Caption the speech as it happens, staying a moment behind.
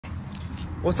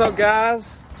What's up,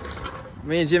 guys?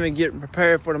 Me and Jimmy getting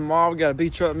prepared for tomorrow. We got a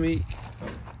beach truck meet.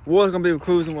 Was gonna be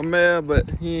cruising with Mel, but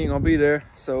he ain't gonna be there.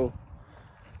 So,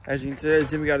 as you can tell,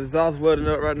 Jimmy got his exhaust welding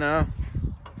up right now.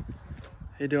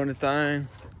 He doing his thing.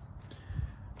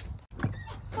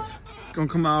 It's gonna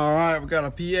come out all right. We got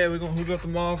a PA. We're gonna hook up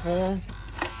tomorrow for him.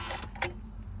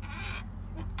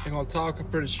 They're gonna talk, I'm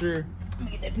pretty sure. Let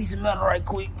me get that piece of metal right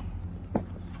quick.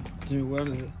 Jimmy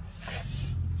welded it.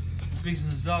 Fixing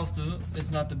the exhaust up. It's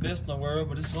not the best in the world,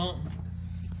 but it's something.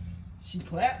 She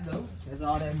clapped though. That's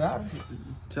all that matters.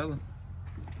 Tell her.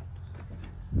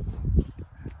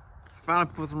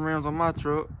 Finally put some rims on my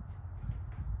truck.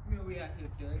 You know we out here,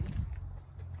 Doug.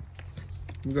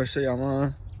 I'm gonna show y'all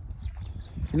mine.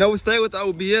 You know we stay with the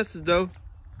OBS's though.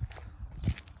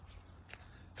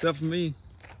 Except for me.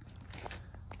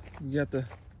 You got the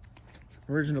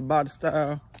original body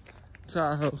style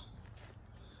Tahoe.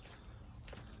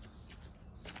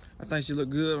 I think she look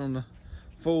good on the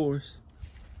 4s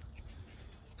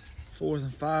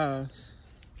and 5s.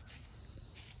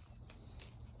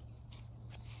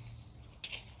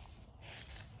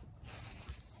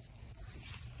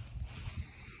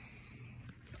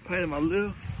 Painted my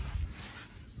lip.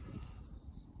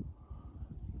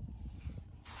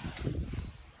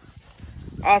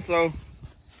 Also,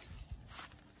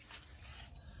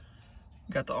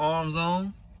 got the arms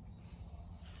on.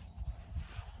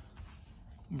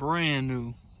 Brand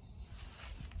new.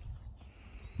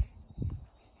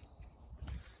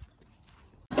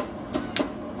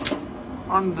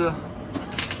 On the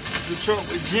truck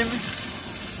with Jimmy.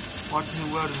 Watching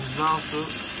him weld his exhaust up.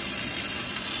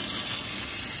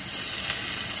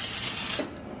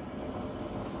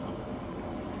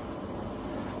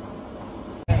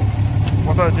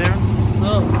 What's up, Jimmy? What's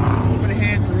up? For the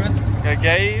head to rest. Got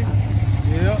Gabe?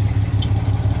 Yep.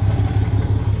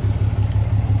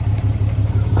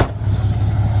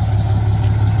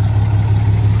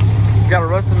 Got a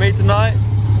rust to meet tonight.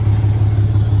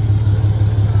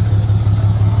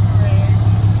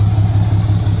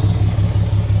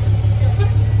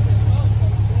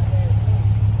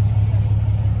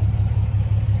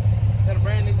 Got a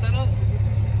brand new setup?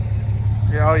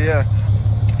 Yeah, oh yeah.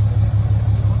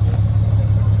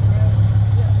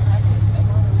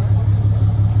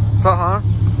 What's up, huh?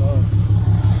 What's up?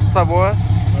 What's up, boys?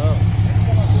 What's up?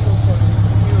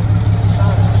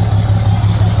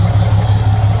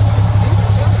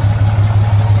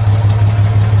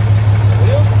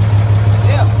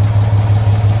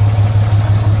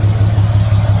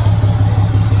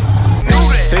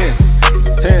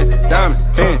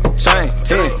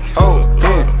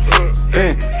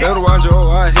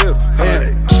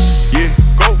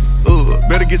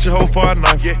 Get your hoe for a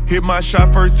knife. Hit my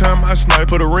shot first time I snipe.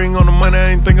 Put a ring on the money,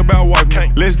 I ain't think about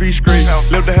wiping. Let's be straight.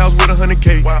 Left the house with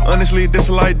 100K. Honestly, this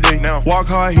a light day. Walk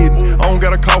hard hitting. I don't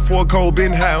got a call for a cold,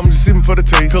 been high. I'm just sipping for the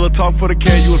taste. Pillow talk for the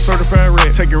cat, you a certified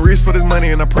rat. Taking risks for this money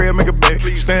and I pray I make a bet.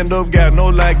 Stand up, got no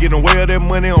lie, getting away of that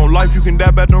money. On life, you can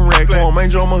die by them racks. I'm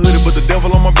angel on my hoodie, but the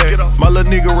devil on my back. My little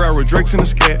nigga ride with Drakes in the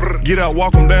scat. Get out,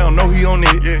 walk him down, know he on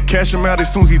it. Cash him out as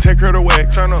soon as he take her to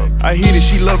wax. I hit it,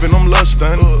 she loving, I'm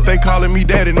lustin'. They calling me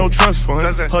daddy, no trust fund.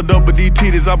 Her double D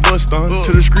titties, I bust on.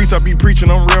 To the streets, I be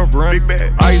preaching, I'm reverend.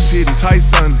 Ice hitting, tight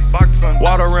sun.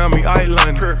 Water around me,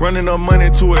 island. Running up money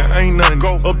to it, ain't nothing.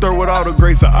 Up there with all the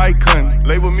grace, an icon.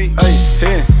 Label me.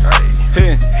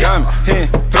 Hey, diamond,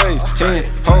 play,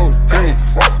 hold,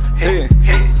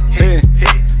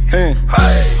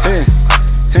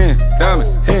 diamond,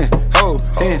 hold,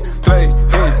 play,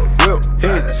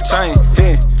 whip, chain,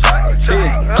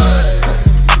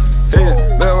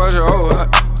 better watch your hoe,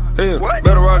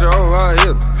 better watch your hoe, I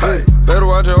hit her, better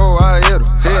watch your hoe, I hit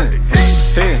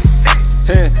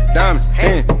her, diamond,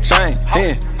 chain,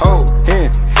 hold,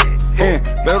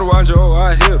 better watch your hoe,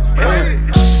 I hit her,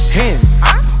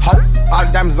 all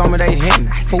the diamonds on me, they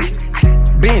hitting. Fool.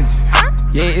 Benz.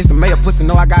 Yeah, it's the mayor pussy,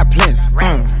 know I got plenty.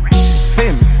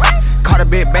 See me. Caught a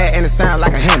bit bad and it sound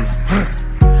like a Henry.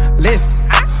 Listen.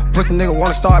 Pussy nigga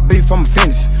wanna start beef, I'ma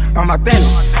finish. On my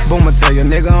business. Boom, I tell you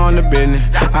nigga on the business.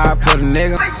 I put a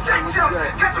nigga.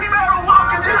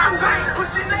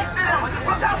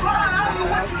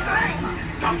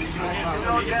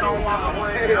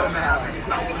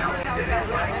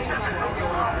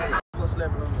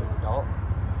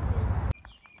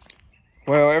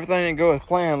 Well, everything didn't go as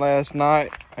planned last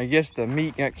night. I guess the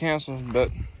meet got canceled, but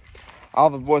all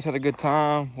the boys had a good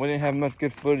time. We didn't have much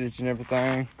good footage and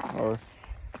everything, or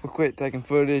we quit taking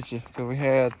footage because we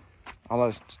had a lot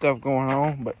of stuff going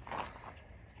on. But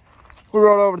we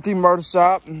rode over to T Murder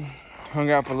Shop and hung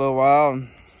out for a little while, and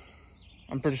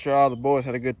I'm pretty sure all the boys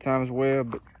had a good time as well.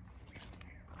 But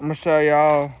I'm gonna show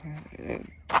y'all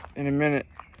in a minute.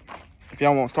 If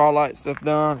y'all want Starlight stuff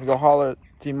done, you go holler at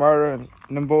T-Murder and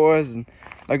them boys, and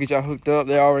they'll get y'all hooked up.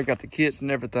 They already got the kits and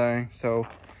everything, so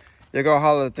you go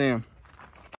holler at them.